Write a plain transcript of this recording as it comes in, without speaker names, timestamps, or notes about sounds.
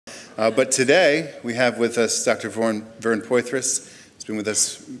But today, we have with us Dr. Vern Poythress. He's been with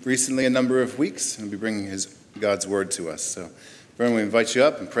us recently a number of weeks, and will be bringing God's word to us. So, Vern, we invite you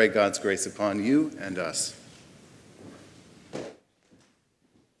up and pray God's grace upon you and us.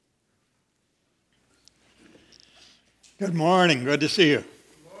 Good morning. Good to see you.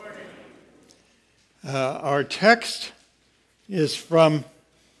 Good morning. Our text is from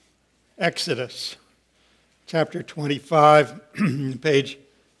Exodus, chapter 25, page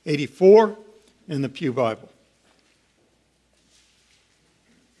 84 in the Pew Bible.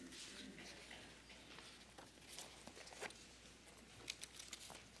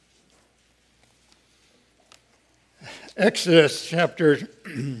 Exodus chapter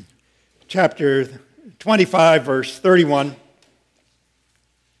 25, verse 31.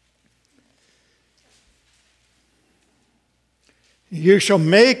 You shall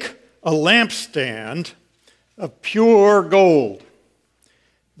make a lampstand of pure gold.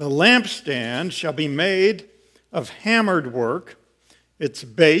 The lampstand shall be made of hammered work, its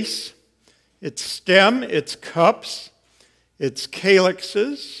base, its stem, its cups, its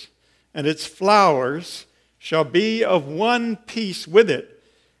calyxes, and its flowers shall be of one piece with it.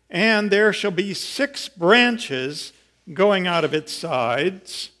 And there shall be 6 branches going out of its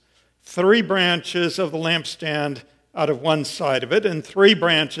sides, 3 branches of the lampstand out of one side of it, and 3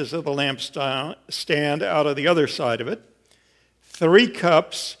 branches of the lampstand out of the other side of it. 3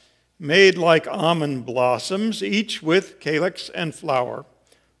 cups made like almond blossoms, each with calyx and flower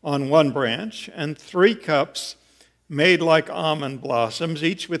on one branch, and 3 cups made like almond blossoms,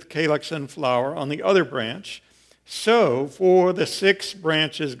 each with calyx and flower on the other branch. So for the 6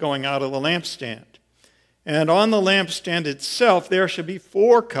 branches going out of the lampstand. And on the lampstand itself there shall be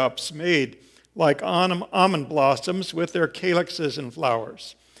 4 cups made like almond blossoms with their calyxes and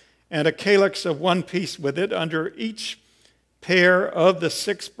flowers, and a calyx of one piece with it under each pair of the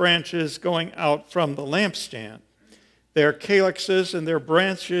 6 branches going out from the lampstand. Their calyxes and their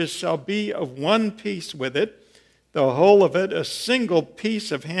branches shall be of one piece with it, the whole of it a single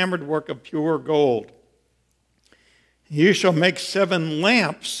piece of hammered work of pure gold. You shall make 7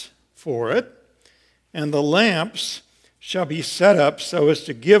 lamps for it, and the lamps shall be set up so as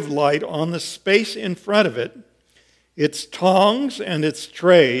to give light on the space in front of it. Its tongs and its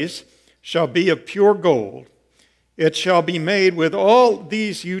trays shall be of pure gold. It shall be made with all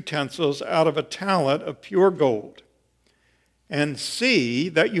these utensils out of a talent of pure gold. And see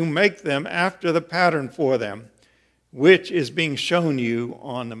that you make them after the pattern for them, which is being shown you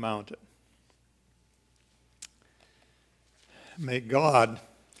on the mountain. May God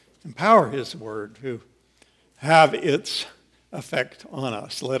empower his word to have its effect on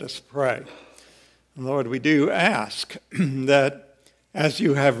us. Let us pray. Lord, we do ask that as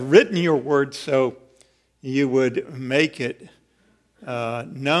you have written your word, so you would make it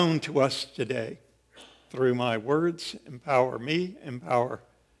known to us today. Through my words, empower me, empower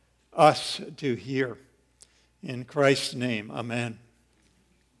us to hear. In Christ's name, amen.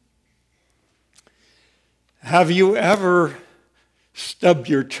 Have you ever stubbed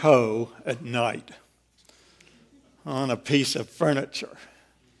your toe at night on a piece of furniture?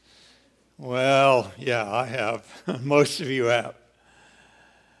 Well, yeah, I have. Most of you have.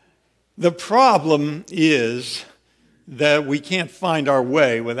 The problem is that we can't find our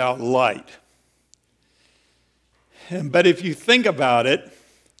way without light. But if you think about it,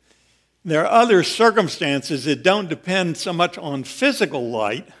 there are other circumstances that don't depend so much on physical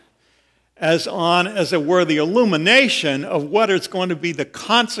light as it were, the illumination of what is going to be the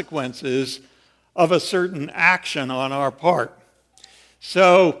consequences of a certain action on our part.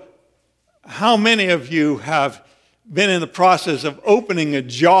 So, how many of you have been in the process of opening a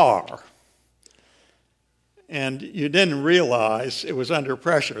jar and you didn't realize it was under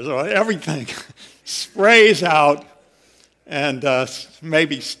pressure? So everything sprays out and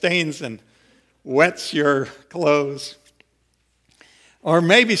maybe stains and wets your clothes. Or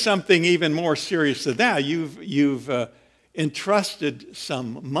maybe something even more serious than that. You've entrusted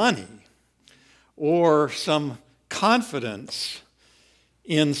some money or some confidence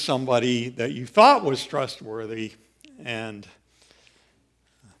in somebody that you thought was trustworthy, and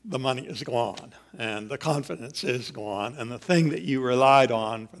the money is gone, and the confidence is gone, and the thing that you relied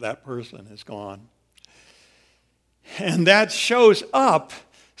on for that person is gone. And that shows up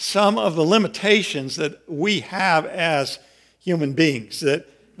some of the limitations that we have as human beings, that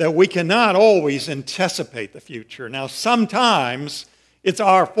we cannot always anticipate the future. Now, sometimes it's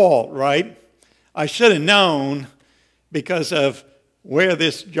our fault, right? I should have known because of where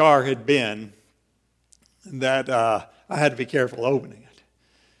this jar had been that I had to be careful opening it.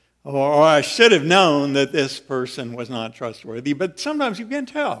 Or I should have known that this person was not trustworthy. But sometimes you can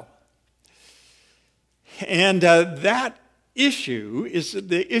tell. And that issue is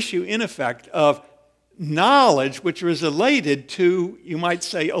the issue, in effect, of knowledge, which was related to, you might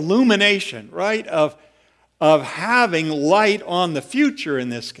say, illumination, right? Of having light on the future in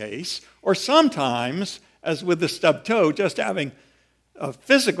this case, or sometimes, as with the stubbed toe, just having a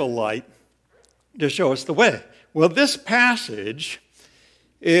physical light to show us the way. Well, this passage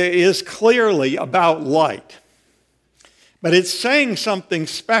is clearly about light, but it's saying something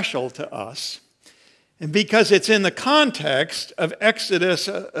special to us, and because it's in the context of Exodus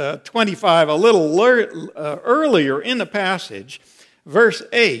 25, a little earlier in the passage. Verse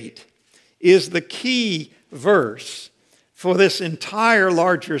 8 is the key verse for this entire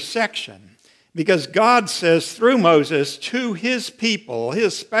larger section, because God says through Moses to his people,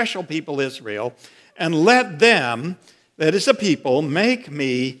 his special people Israel, and let them, that is the people, make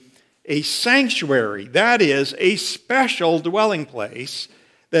me a sanctuary, that is, a special dwelling place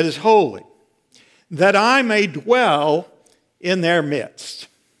that is holy, that I may dwell in their midst.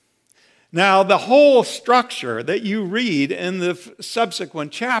 Now, the whole structure that you read in the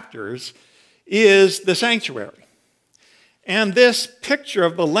subsequent chapters is the sanctuary. And this picture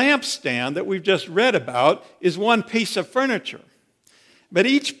of the lampstand that we've just read about is one piece of furniture. But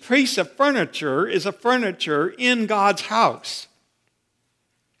each piece of furniture is a furniture in God's house.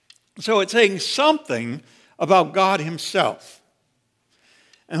 So it's saying something about God himself.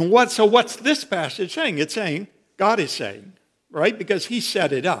 And what's this passage saying? It's saying, God is saying, right? Because he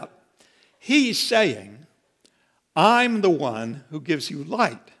set it up. He's saying, I'm the one who gives you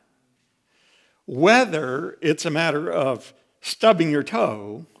light. Whether it's a matter of stubbing your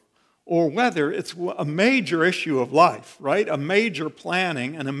toe or whether it's a major issue of life, right? A major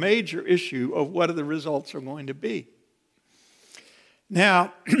planning and a major issue of what the results are going to be.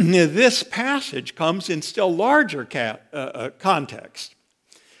 Now, this passage comes in still larger context.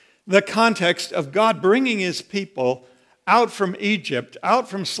 The context of God bringing his people out from Egypt, out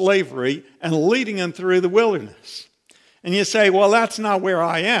from slavery, and leading them through the wilderness. And you say, well, that's not where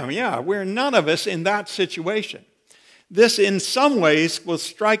I am. Yeah, we're none of us in that situation. This, in some ways, will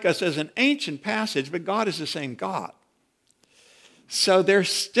strike us as an ancient passage, but God is the same God. So there's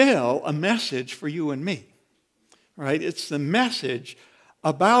still a message for you and me, right? It's the message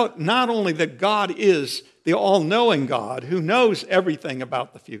about not only that God is the all-knowing God who knows everything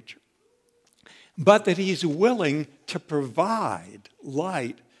about the future, but that he's willing to provide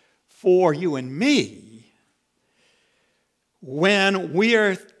light for you and me when we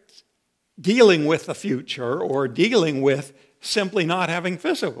are dealing with the future or dealing with simply not having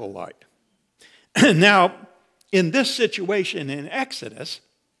physical light. Now, in this situation in Exodus,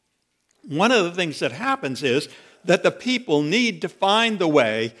 one of the things that happens is that the people need to find the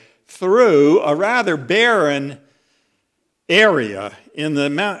way through a rather barren area in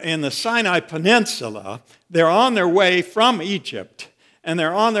the Sinai Peninsula. They're on their way from Egypt, and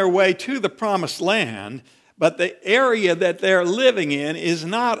they're on their way to the Promised Land, but the area that they're living in is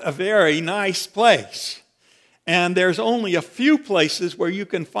not a very nice place. And there's only a few places where you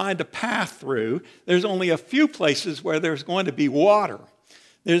can find a path through. There's only a few places where there's going to be water.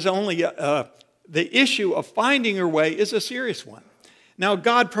 There's only the issue of finding your way is a serious one. Now,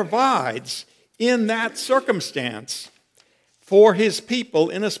 God provides in that circumstance for his people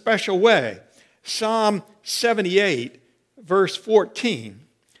in a special way. Psalm 78, verse 14,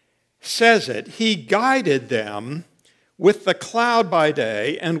 says it. He guided them with the cloud by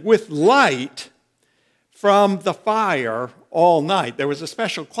day and with light from the fire all night. There was a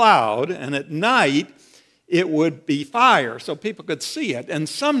special cloud, and at night it would be fire so people could see it. And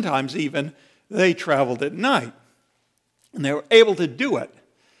sometimes even they traveled at night. And they were able to do it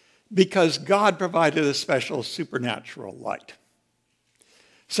because God provided a special supernatural light.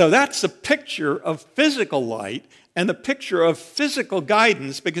 So that's a picture of physical light and a picture of physical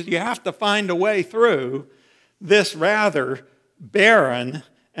guidance, because you have to find a way through this rather barren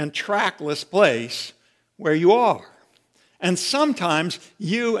and trackless place where you are. And sometimes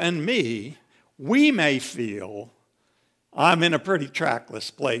you and me, we may feel, I'm in a pretty trackless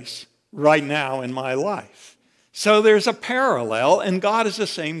place right now in my life. So there's a parallel, and God is the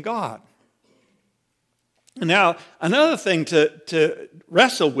same God. Now, another thing to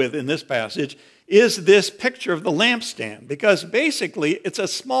wrestle with in this passage is this picture of the lampstand, because basically it's a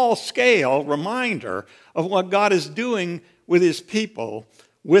small-scale reminder of what God is doing with his people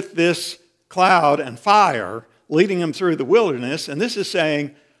with this cloud and fire leading them through the wilderness. And this is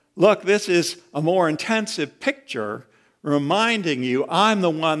saying, look, this is a more intensive picture reminding you, I'm the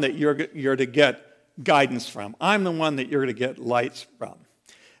one that you're to get guidance from. I'm the one that you're to get lights from.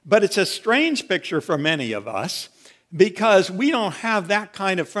 But it's a strange picture for many of us because we don't have that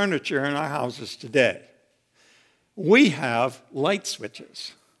kind of furniture in our houses today. we have light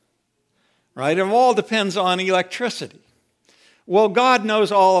switches, right? It all depends on electricity. Well, God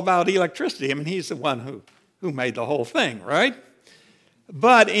knows all about electricity. I mean, he's the one who made the whole thing, right?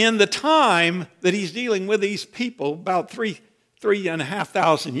 But in the time that he's dealing with these people, about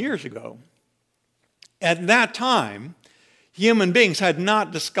 3,500 years ago, at that time, human beings had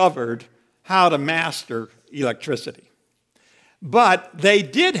not discovered how to master electricity. But they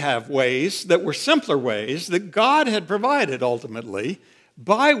did have ways that were simpler ways that God had provided ultimately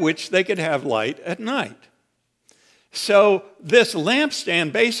by which they could have light at night. So this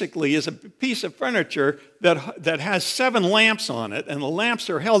lampstand basically is a piece of furniture that has 7 lamps on it, and the lamps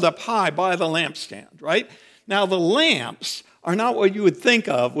are held up high by the lampstand, right? Now the lamps are not what you would think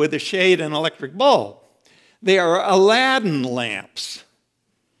of with a shade and electric bulb. They are Aladdin lamps,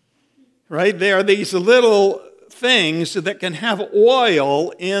 right? They are these little things that can have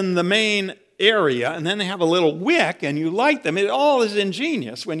oil in the main area, and then they have a little wick, and you light them. It all is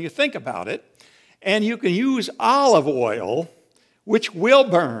ingenious when you think about it. And you can use olive oil, which will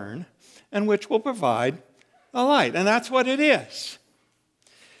burn, and which will provide a light. And that's what it is.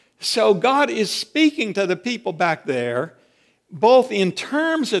 So God is speaking to the people back there, both in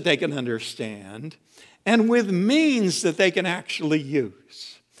terms that they can understand, and with means that they can actually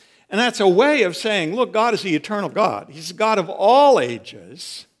use. And that's a way of saying, look, God is the eternal God. He's the God of all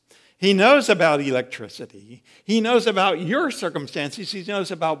ages. He knows about electricity. He knows about your circumstances. He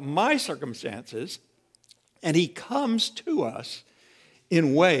knows about my circumstances. And he comes to us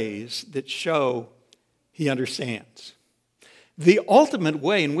in ways that show he understands. The ultimate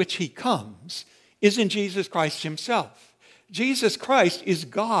way in which he comes is in Jesus Christ himself. Jesus Christ is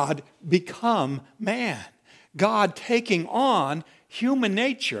God become man. God taking on human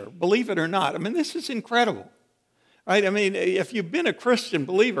nature, believe it or not. I mean, this is incredible, right? I mean, if you've been a Christian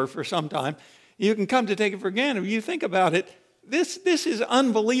believer for some time, you can come to take it for granted. If you think about it, this is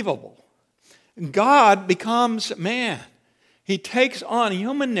unbelievable. God becomes man. He takes on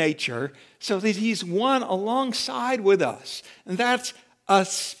human nature so that he's one alongside with us. And that's a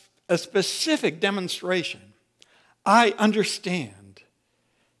specific demonstration. I understand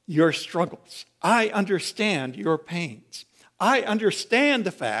your struggles. I understand your pains. I understand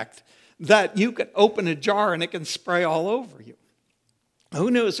the fact that you can open a jar and it can spray all over you. Who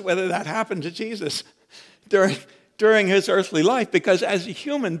knows whether that happened to Jesus during his earthly life? Because as a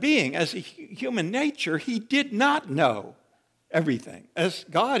human being, as a human nature, he did not know everything. As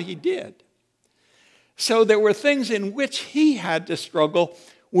God, he did. So there were things in which he had to struggle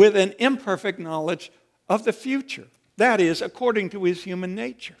with an imperfect knowledge of the future. That is, according to his human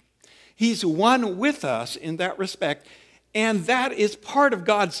nature. He's one with us in that respect. And that is part of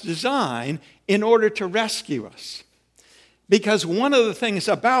God's design in order to rescue us. Because one of the things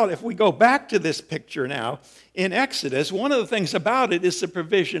about, if we go back to this picture now, in Exodus, one of the things about it is the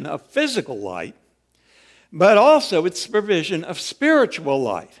provision of physical light, but also it's the provision of spiritual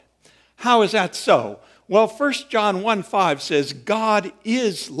light. How is that so? Well, 1 John 1:5 says, God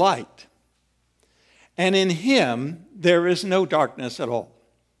is light, and in him there is no darkness at all.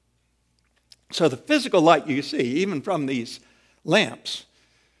 So the physical light you see, even from these lamps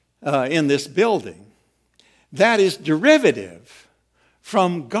in this building, that is derivative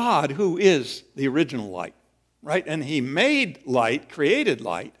from God, who is the original light, right? And he made light, created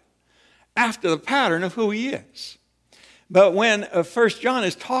light, after the pattern of who he is. But when 1 John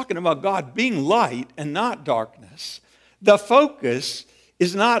is talking about God being light and not darkness, the focus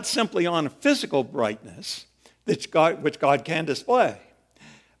is not simply on physical brightness, which God can display,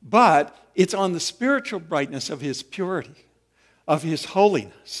 but it's on the spiritual brightness of his purity, of his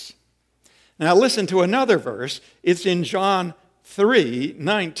holiness. Now listen to another verse. It's in John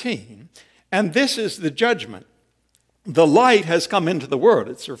 3:19. And this is the judgment. The light has come into the world.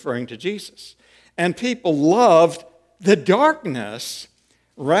 It's referring to Jesus. And people loved the darkness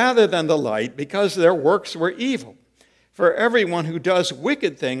rather than the light because their works were evil. For everyone who does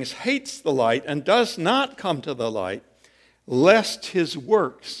wicked things hates the light and does not come to the light, lest his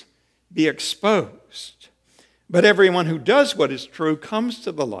works be exposed. But everyone who does what is true comes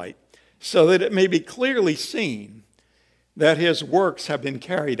to the light, so that it may be clearly seen that his works have been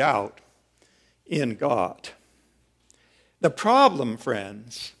carried out in God. The problem,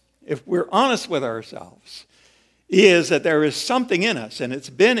 friends, if we're honest with ourselves, is that there is something in us, and it's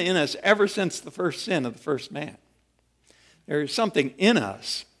been in us ever since the first sin of the first man. There is something in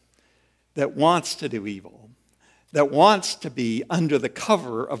us that wants to do evil, that wants to be under the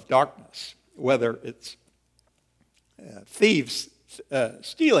cover of darkness, whether it's thieves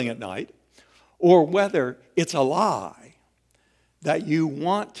stealing at night, or whether it's a lie that you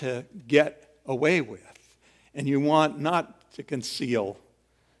want to get away with. And you want not to conceal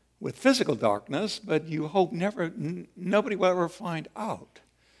with physical darkness, but you hope nobody will ever find out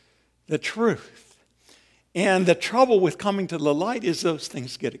the truth. And the trouble with coming to the light is those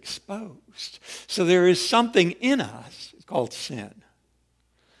things get exposed. So there is something in us, it's called sin.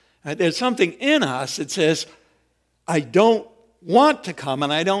 There's something in us that says, I don't want to come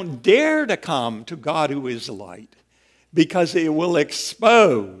and I don't dare to come to God who is light because it will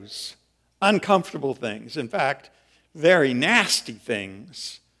expose uncomfortable things. In fact, very nasty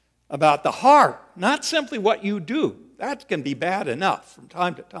things about the heart, not simply what you do. That can be bad enough from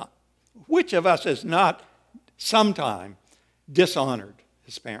time to time. Which of us has not sometime dishonored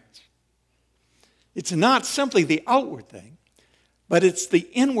his parents? It's not simply the outward thing, but it's the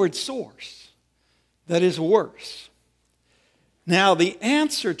inward source that is worse. Now, the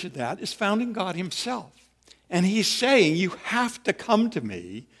answer to that is found in God himself. And he's saying, you have to come to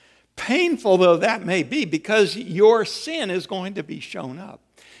me, painful though that may be, because your sin is going to be shown up.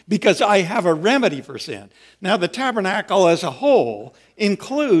 Because I have a remedy for sin. Now, the tabernacle as a whole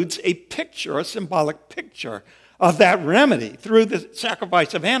includes a picture, a symbolic picture of that remedy through the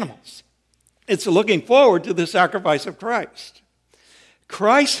sacrifice of animals. It's looking forward to the sacrifice of Christ.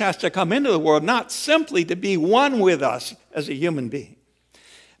 Christ has to come into the world not simply to be one with us as a human being,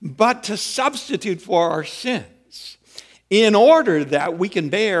 but to substitute for our sins in order that we can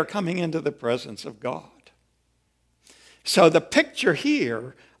bear coming into the presence of God. So the picture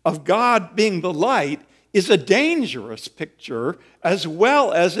here of God being the light is a dangerous picture as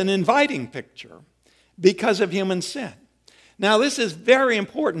well as an inviting picture because of human sin. Now, this is very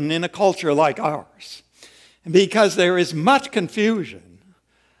important in a culture like ours because there is much confusion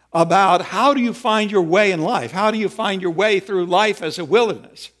about how do you find your way in life? How do you find your way through life as a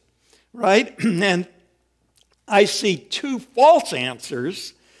wilderness, right? And I see two false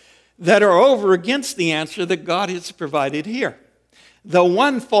answers that are over against the answer that God has provided here. The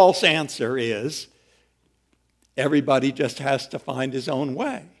one false answer is everybody just has to find his own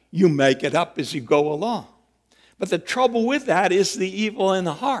way. You make it up as you go along. But the trouble with that is the evil in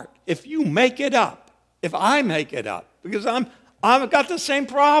the heart. If you make it up, if I make it up, because I've got the same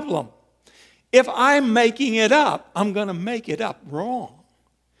problem. If I'm making it up, I'm going to make it up wrong.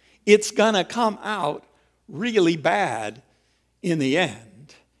 It's going to come out really bad in the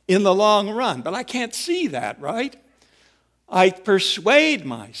end, in the long run. But I can't see that, right? I persuade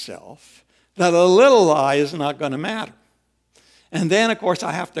myself that a little lie is not going to matter. And then, of course,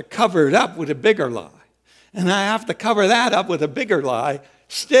 I have to cover it up with a bigger lie. And I have to cover that up with a bigger lie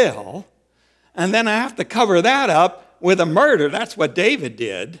still. And then I have to cover that up with a murder. That's what David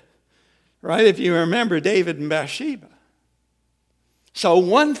did, right? If you remember David and Bathsheba. So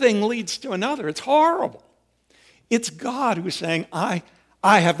one thing leads to another. It's horrible. It's God who's saying, I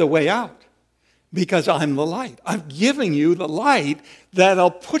have the way out because I'm the light. I'm giving you the light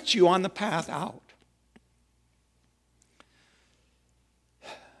that'll put you on the path out.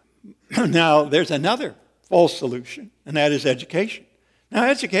 Now, there's another false solution, and that is education. Now,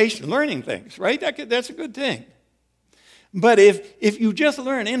 education, learning things, right? That's a good thing. But if you just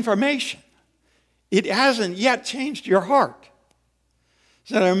learn information, it hasn't yet changed your heart.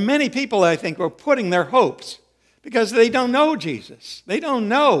 So there are many people, I think, who are putting their hopes because they don't know Jesus. They don't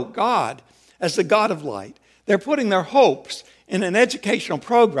know God as the God of light. They're putting their hopes in an educational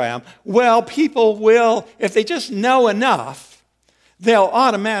program. Well, people will, if they just know enough, they'll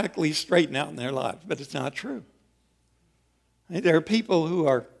automatically straighten out in their lives. But it's not true. There are people who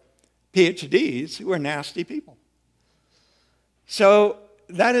are PhDs who are nasty people. So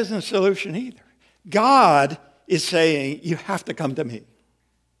that isn't a solution either. God is saying, you have to come to me.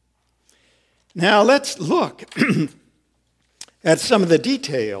 Now let's look at some of the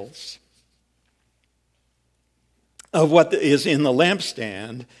details of what is in the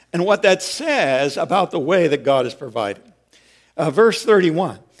lampstand and what that says about the way that God has provided. Verse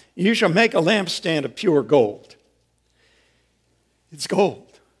 31, you shall make a lampstand of pure gold. It's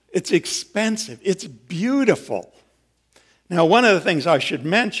gold. It's expensive. It's beautiful. Now, one of the things I should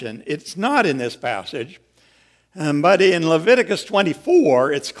mention, it's not in this passage, but in Leviticus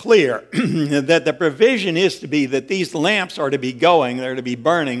 24, it's clear that the provision is to be that these lamps are to be going, they're to be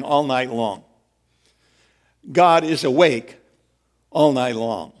burning all night long. God is awake all night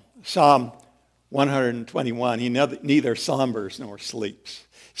long. Psalm 121, he neither slumbers nor sleeps.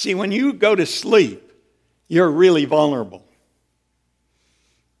 See, when you go to sleep, you're really vulnerable.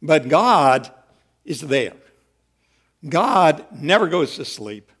 But God is there. God never goes to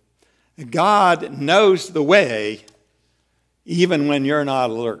sleep. God knows the way even when you're not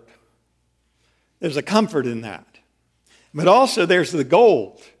alert. There's a comfort in that. But also there's the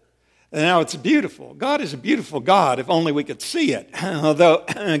gold. And now it's beautiful. God is a beautiful God if only we could see it. Although,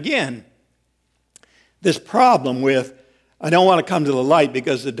 again, this problem with, I don't want to come to the light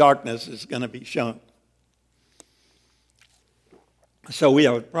because the darkness is going to be shown. So we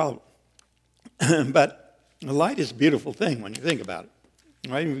have a problem. But the light is a beautiful thing when you think about it.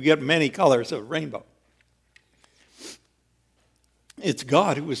 Right? You get many colors of rainbow. It's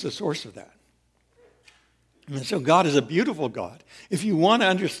God who is the source of that. And so God is a beautiful God. If you want to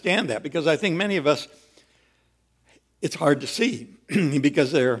understand that, because I think many of us, it's hard to see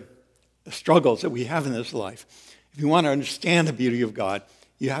because there are struggles that we have in this life. If you want to understand the beauty of God,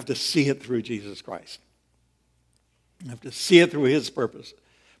 you have to see it through Jesus Christ. You have to see it through his person,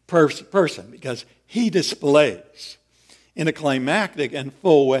 because he displays in a climactic and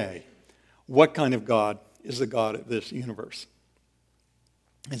full way what kind of God is the God of this universe.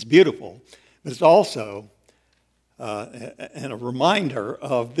 It's beautiful, but it's also and a reminder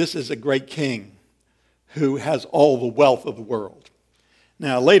of this is a great king who has all the wealth of the world.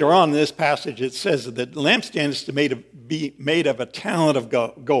 Now, later on in this passage, it says that the lampstand is to be made of a talent of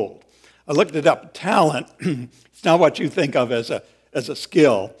gold. I looked it up. Talent, it's not what you think of as a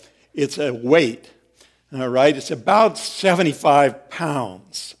skill. It's a weight, all right? It's about 75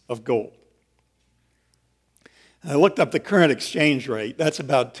 pounds of gold. I looked up the current exchange rate. That's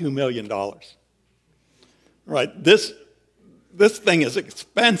about $2 million. Right, this thing is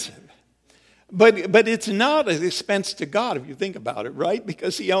expensive, but it's not an expense to God if you think about it, right?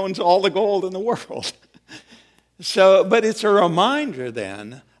 Because he owns all the gold in the world. But it's a reminder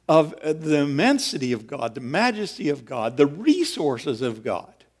then of the immensity of God, the majesty of God, the resources of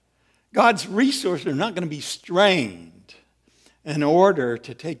God. God's resources are not going to be strained in order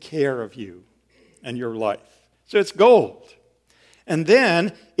to take care of you and your life. So it's gold. And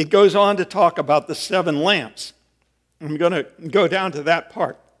then it goes on to talk about the 7 lamps. I'm going to go down to that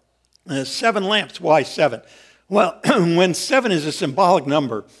part. 7 lamps, why 7? Well, when 7 is a symbolic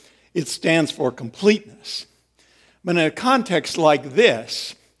number, it stands for completeness. But in a context like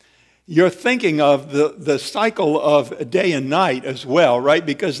this, you're thinking of the cycle of day and night as well, right?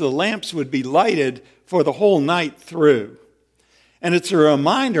 Because the lamps would be lighted for the whole night through. And it's a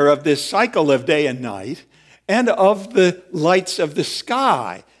reminder of this cycle of day and night, and of the lights of the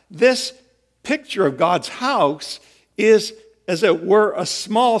sky. This picture of God's house is, as it were, a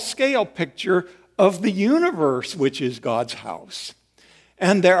small-scale picture of the universe, which is God's house.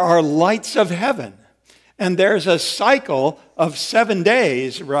 And there are lights of heaven. And there's a cycle of 7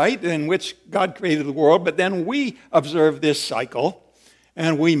 days, right, in which God created the world. But then we observe this cycle,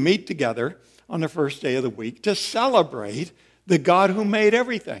 and we meet together on the first day of the week to celebrate the God who made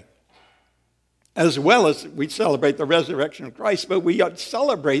everything. As well as we celebrate the resurrection of Christ, but we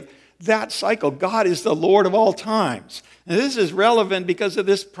celebrate that cycle. God is the Lord of all times. And this is relevant because of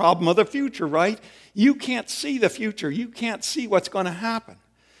this problem of the future, right? You can't see the future. You can't see what's going to happen.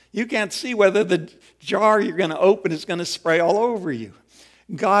 You can't see whether the jar you're going to open is going to spray all over you.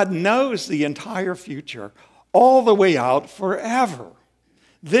 God knows the entire future, all the way out forever.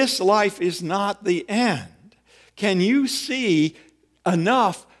 This life is not the end. Can you see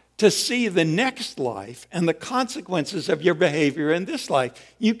enough to see the next life and the consequences of your behavior in this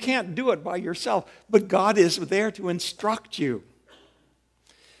life? You can't do it by yourself, but God is there to instruct you.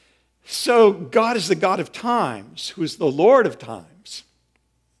 So God is the God of times, who is the Lord of times.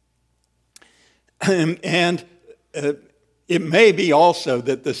 And it may be also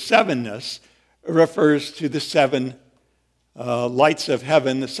that the 7ness refers to the 7 lights of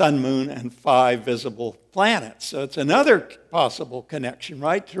heaven, the sun, moon, and 5 visible planets. So it's another possible connection,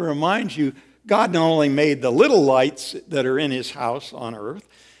 right? To remind you, God not only made the little lights that are in his house on earth,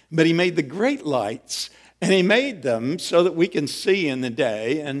 but he made the great lights, and he made them so that we can see in the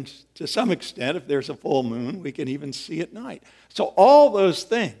day, and to some extent, if there's a full moon, we can even see at night. So all those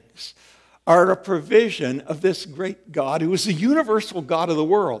things are a provision of this great God who is the universal God of the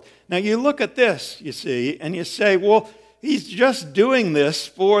world. Now you look at this, you see, and you say, well, he's just doing this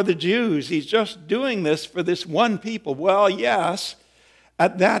for the Jews. He's just doing this for this one people. Well, yes,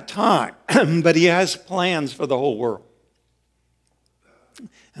 at that time, but he has plans for the whole world.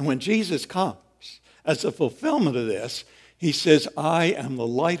 And when Jesus comes, as a fulfillment of this, he says, I am the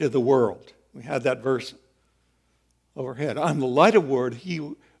light of the world. We had that verse overhead. I'm the light of the world. He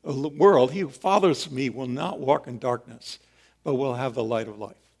who follows me will not walk in darkness, but will have the light of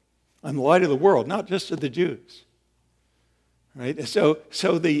life. I'm the light of the world, not just of the Jews. Right? So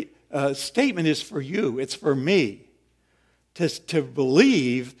the statement is for you. It's for me to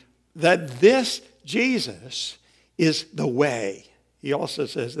believe that this Jesus is the way. He also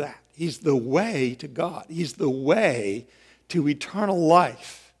says that. He's the way to God. He's the way to eternal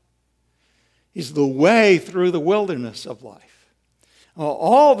life. He's the way through the wilderness of life.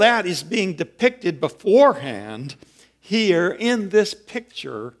 All that is being depicted beforehand here in this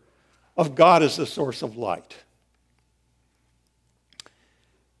picture of God as the source of light.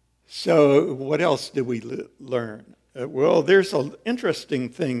 So what else did we learn? Well, there's an interesting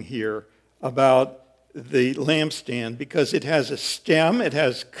thing here about the lampstand because it has a stem, it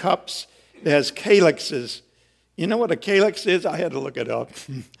has cups, it has calyxes. You know what a calyx is? I had to look it up.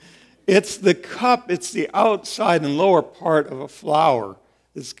 It's the cup, it's the outside and lower part of a flower.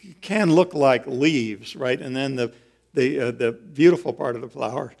 It can look like leaves, right? And then the beautiful part of the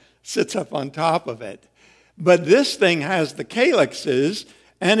flower sits up on top of it. But this thing has the calyxes,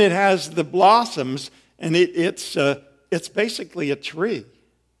 and it has the blossoms, and it's basically a tree,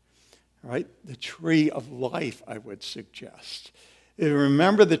 right? The tree of life, I would suggest.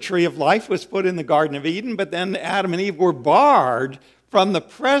 Remember, the tree of life was put in the Garden of Eden, but then Adam and Eve were barred from the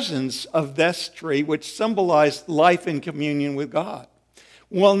presence of this tree, which symbolized life in communion with God.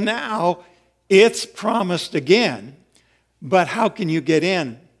 Well, now it's promised again, but how can you get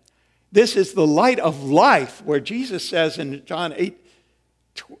in? This is the light of life, where Jesus says in John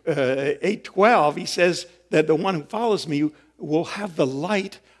 8:12, he says that the one who follows me will have the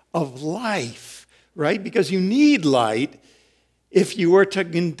light of life, right? Because you need light if you were to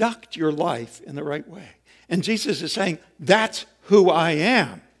conduct your life in the right way. And Jesus is saying, that's who I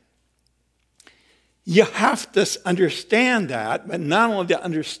am. You have to understand that, but not only to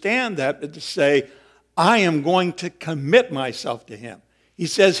understand that, but to say, I am going to commit myself to him. He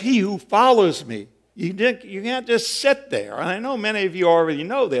says, he who follows me. You can't just sit there. And I know many of you already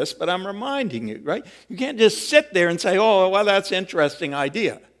know this, but I'm reminding you, right? You can't just sit there and say, oh, well, that's an interesting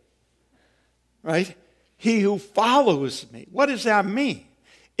idea, right? He who follows me. What does that mean?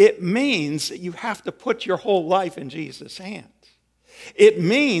 It means that you have to put your whole life in Jesus' hands. It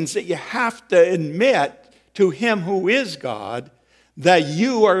means that you have to admit to him who is God that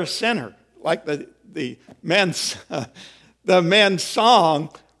you are a sinner. Like the men's song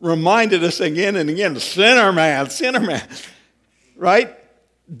reminded us again and again, sinner man, right?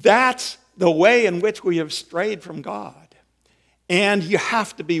 That's the way in which we have strayed from God. And you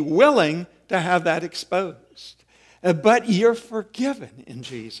have to be willing to have that exposed. But you're forgiven in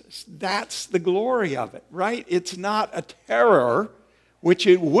Jesus. That's the glory of it, right? It's not a terror, which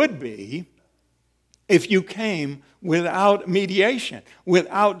it would be if you came without mediation,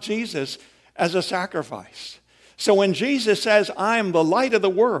 without Jesus as a sacrifice. So when Jesus says, I am the light of the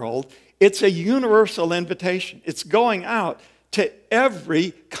world, it's a universal invitation. It's going out to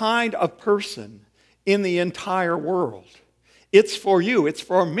every kind of person in the entire world. It's for you. It's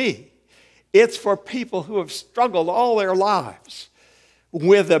for me. It's for people who have struggled all their lives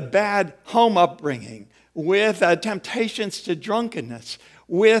with a bad home upbringing, with temptations to drunkenness,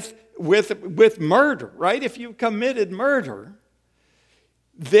 with murder, right? If you've committed murder,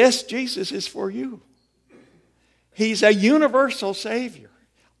 this Jesus is for you. He's a universal Savior.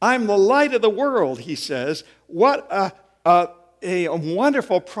 I'm the light of the world, he says. What a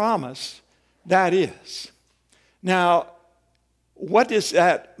wonderful promise that is. Now, what does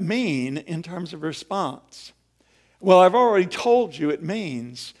that mean in terms of response? Well, I've already told you it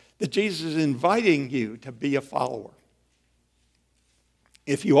means that Jesus is inviting you to be a follower.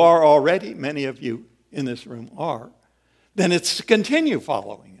 If you are already, many of you in this room are, then it's to continue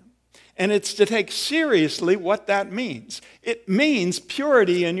following him. And it's to take seriously what that means. It means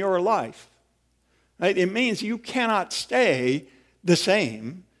purity in your life. Right? It means you cannot stay the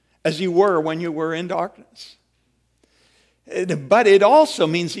same as you were when you were in darkness. But it also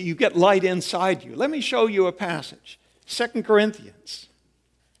means that you get light inside you. Let me show you a passage. 2 Corinthians.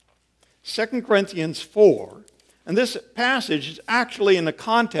 2 Corinthians 4. And this passage is actually in the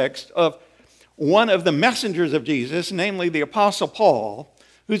context of one of the messengers of Jesus, namely the Apostle Paul,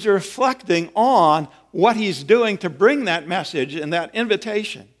 who's reflecting on what he's doing to bring that message and that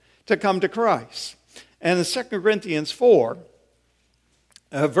invitation to come to Christ. And in 2 Corinthians 4,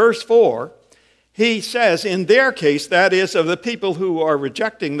 verse 4, he says, in their case, that is, of the people who are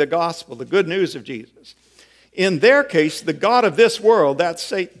rejecting the gospel, the good news of Jesus, in their case, the God of this world, that's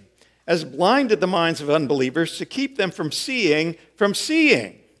Satan, has blinded the minds of unbelievers to keep them from seeing.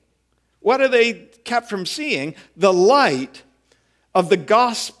 What are they kept from seeing? The light of the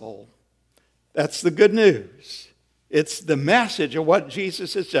gospel. That's the good news. It's the message of what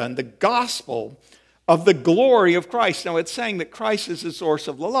Jesus has done, the gospel of the glory of Christ. Now, it's saying that Christ is the source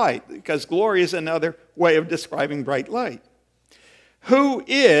of the light, because glory is another way of describing bright light. Who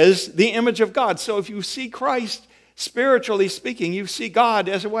is the image of God? So if you see Christ, spiritually speaking, you see God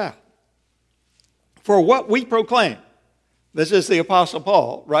as well. For what we proclaim, this is the Apostle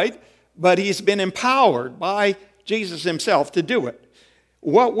Paul, right? but he's been empowered by Jesus himself to do it.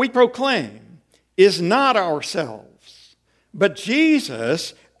 What we proclaim is not ourselves, but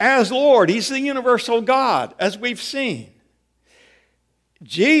Jesus as Lord. He's the universal God, as we've seen.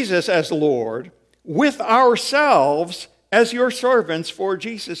 Jesus as Lord, with ourselves as your servants for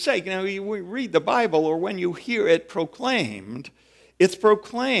Jesus' sake. Now, we read the Bible, or when you hear it proclaimed, it's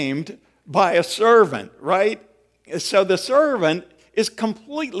proclaimed by a servant, right? So the servant is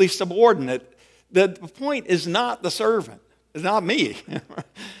completely subordinate. The point is not the servant. It's not me.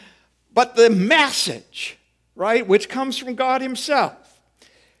 But the message, right, which comes from God himself.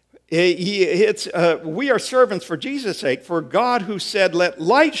 We are servants for Jesus' sake, for God who said, let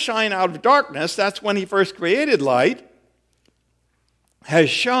light shine out of darkness, that's when he first created light, has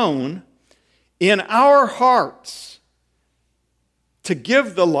shown in our hearts to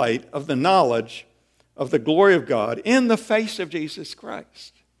give the light of the knowledge of the glory of God in the face of Jesus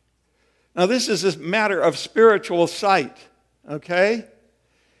Christ. Now, this is a matter of spiritual sight, okay?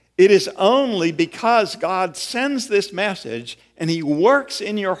 It is only because God sends this message and he works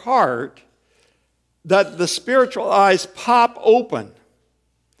in your heart that the spiritual eyes pop open.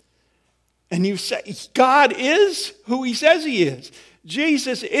 And you say, God is who he says he is.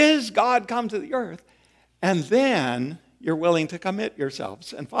 Jesus is God come to the earth. And then you're willing to commit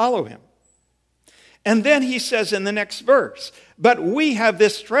yourselves and follow him. And then he says in the next verse, but we have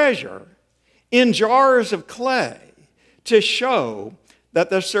this treasure in jars of clay to show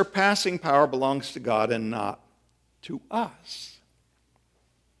that the surpassing power belongs to God and not to us.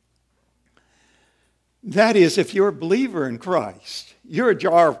 That is, if you're a believer in Christ, you're a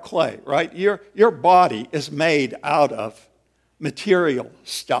jar of clay, right? Your body is made out of material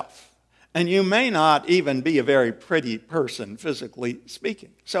stuff. And you may not even be a very pretty person, physically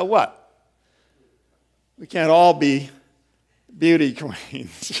speaking. So what? We can't all be beauty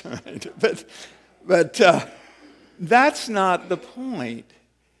queens, right? But that's not the point,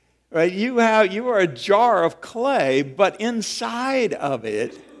 right? You are a jar of clay, but inside of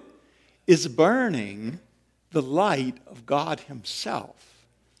it is burning the light of God himself,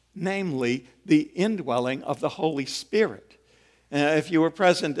 namely the indwelling of the Holy Spirit. If you were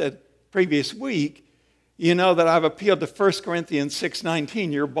present at previous week, you know that I've appealed to 1 Corinthians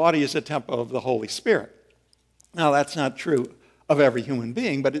 6:19, your body is a temple of the Holy Spirit. Now, that's not true of every human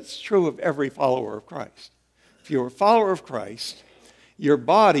being, but it's true of every follower of Christ. If you're a follower of Christ, your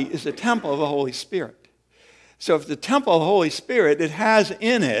body is a temple of the Holy Spirit. So if the temple of the Holy Spirit, it has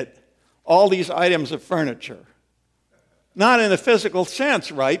in it all these items of furniture. Not in a physical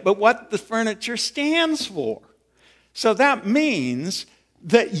sense, right, but what the furniture stands for. So that means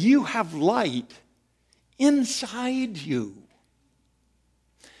that you have light inside you.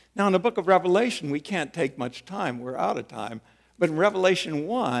 Now, in the book of Revelation, we can't take much time. We're out of time. But in Revelation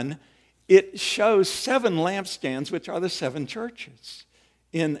 1, it shows 7 lampstands, which are the 7 churches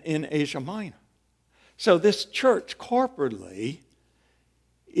in Asia Minor. So this church corporately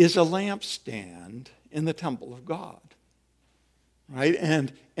is a lampstand in the temple of God, right?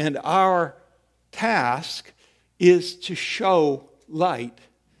 And our task is to show light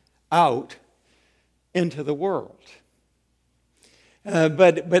out into the world.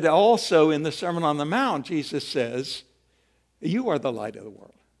 But also in the Sermon on the Mount, Jesus says, you are the light of the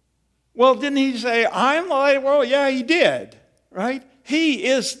world. Well, didn't he say, I'm the light of the world? Yeah, he did, right? He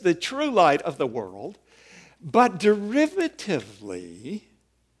is the true light of the world. But derivatively,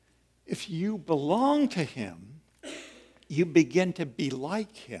 if you belong to him, you begin to be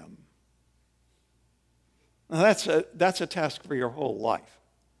like him. Now, that's a task for your whole life,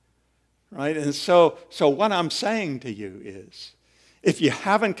 right? And so what I'm saying to you is, if you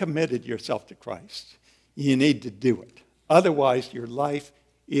haven't committed yourself to Christ, you need to do it. Otherwise, your life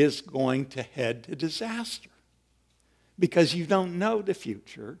is going to head to disaster because you don't know the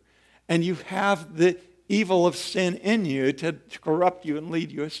future and you have the evil of sin in you to corrupt you and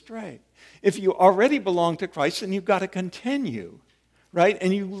lead you astray. If you already belong to Christ, then you've got to continue, right?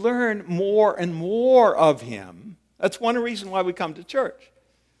 And you learn more and more of him. That's one reason why we come to church.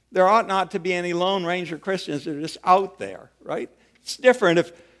 There ought not to be any Lone Ranger Christians that are just out there, right? It's different if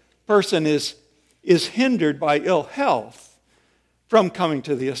a person is hindered by ill health from coming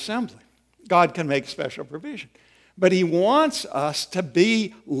to the assembly. God can make special provision. But he wants us to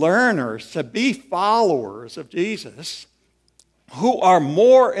be learners, to be followers of Jesus who are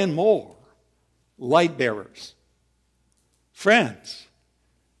more and more light bearers. Friends,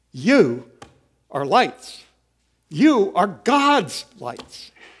 you are lights. You are God's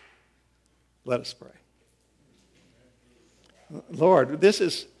lights. Let us pray. Lord, this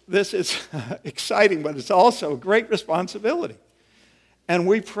is exciting, but it's also a great responsibility. and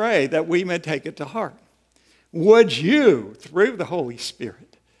we pray that we may take it to heart. Would you, through the Holy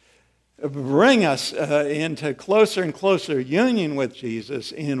Spirit, bring us into closer and closer union with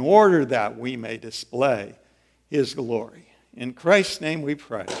Jesus in order that we may display his glory. In Christ's name we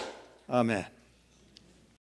pray. Amen.